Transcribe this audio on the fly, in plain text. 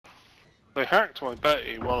They hacked my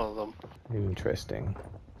Betty, one of them. Interesting.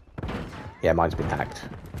 Yeah, mine's been hacked.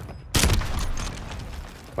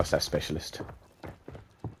 Must have specialist.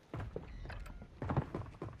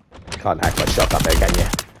 Can't hack my shotgun there, can you?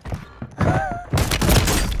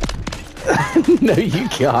 No, you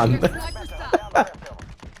can't.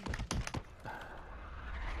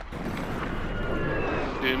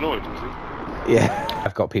 You annoyed, is he? Yeah,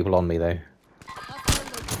 I've got people on me though.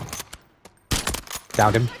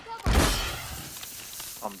 Downed him.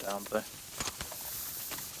 I'm down though.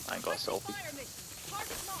 I ain't got a selfie.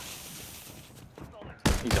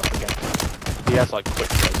 He's up again. He has like quick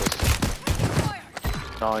focus.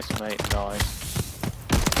 Nice, mate, nice.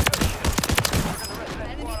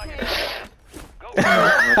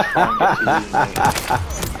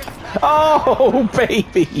 Oh,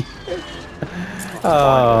 baby!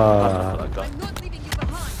 Oh.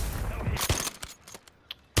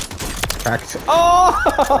 Cracked. Oh!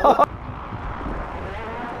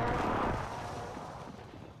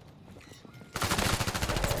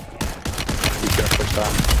 He's gonna push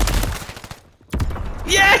that.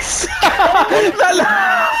 Yes!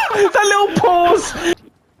 that little pause!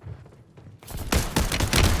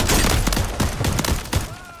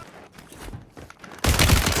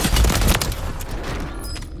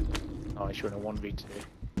 Nice, you're in a 1v2.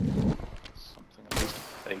 Something at least.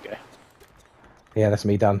 There you go. Yeah, that's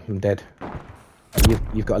me done. I'm dead.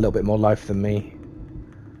 You've got a little bit more life than me.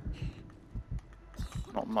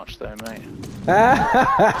 Not much though, mate.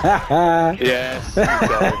 Yes! Yes, you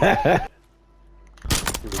got it.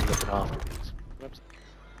 He was looking after these. Whoops.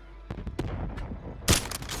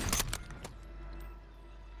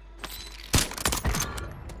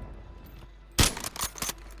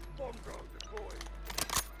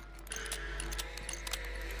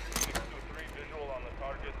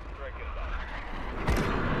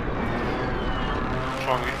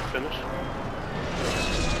 Try and get you finished.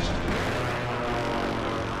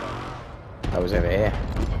 I was over here.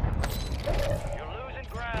 You're losing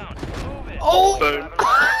ground. Move it. Oh! Boom.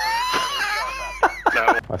 No.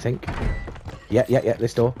 I think. Yeah,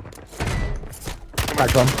 this door.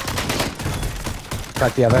 Cracked one.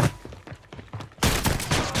 Cracked the other.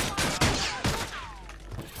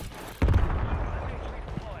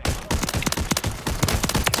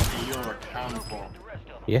 You're a camper.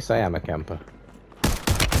 Yes, I am a camper.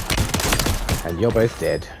 And you're both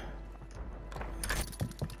dead.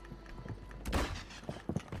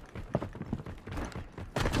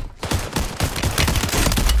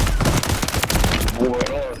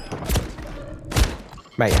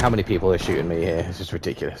 Mate, how many people are shooting me here? This is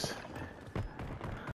ridiculous.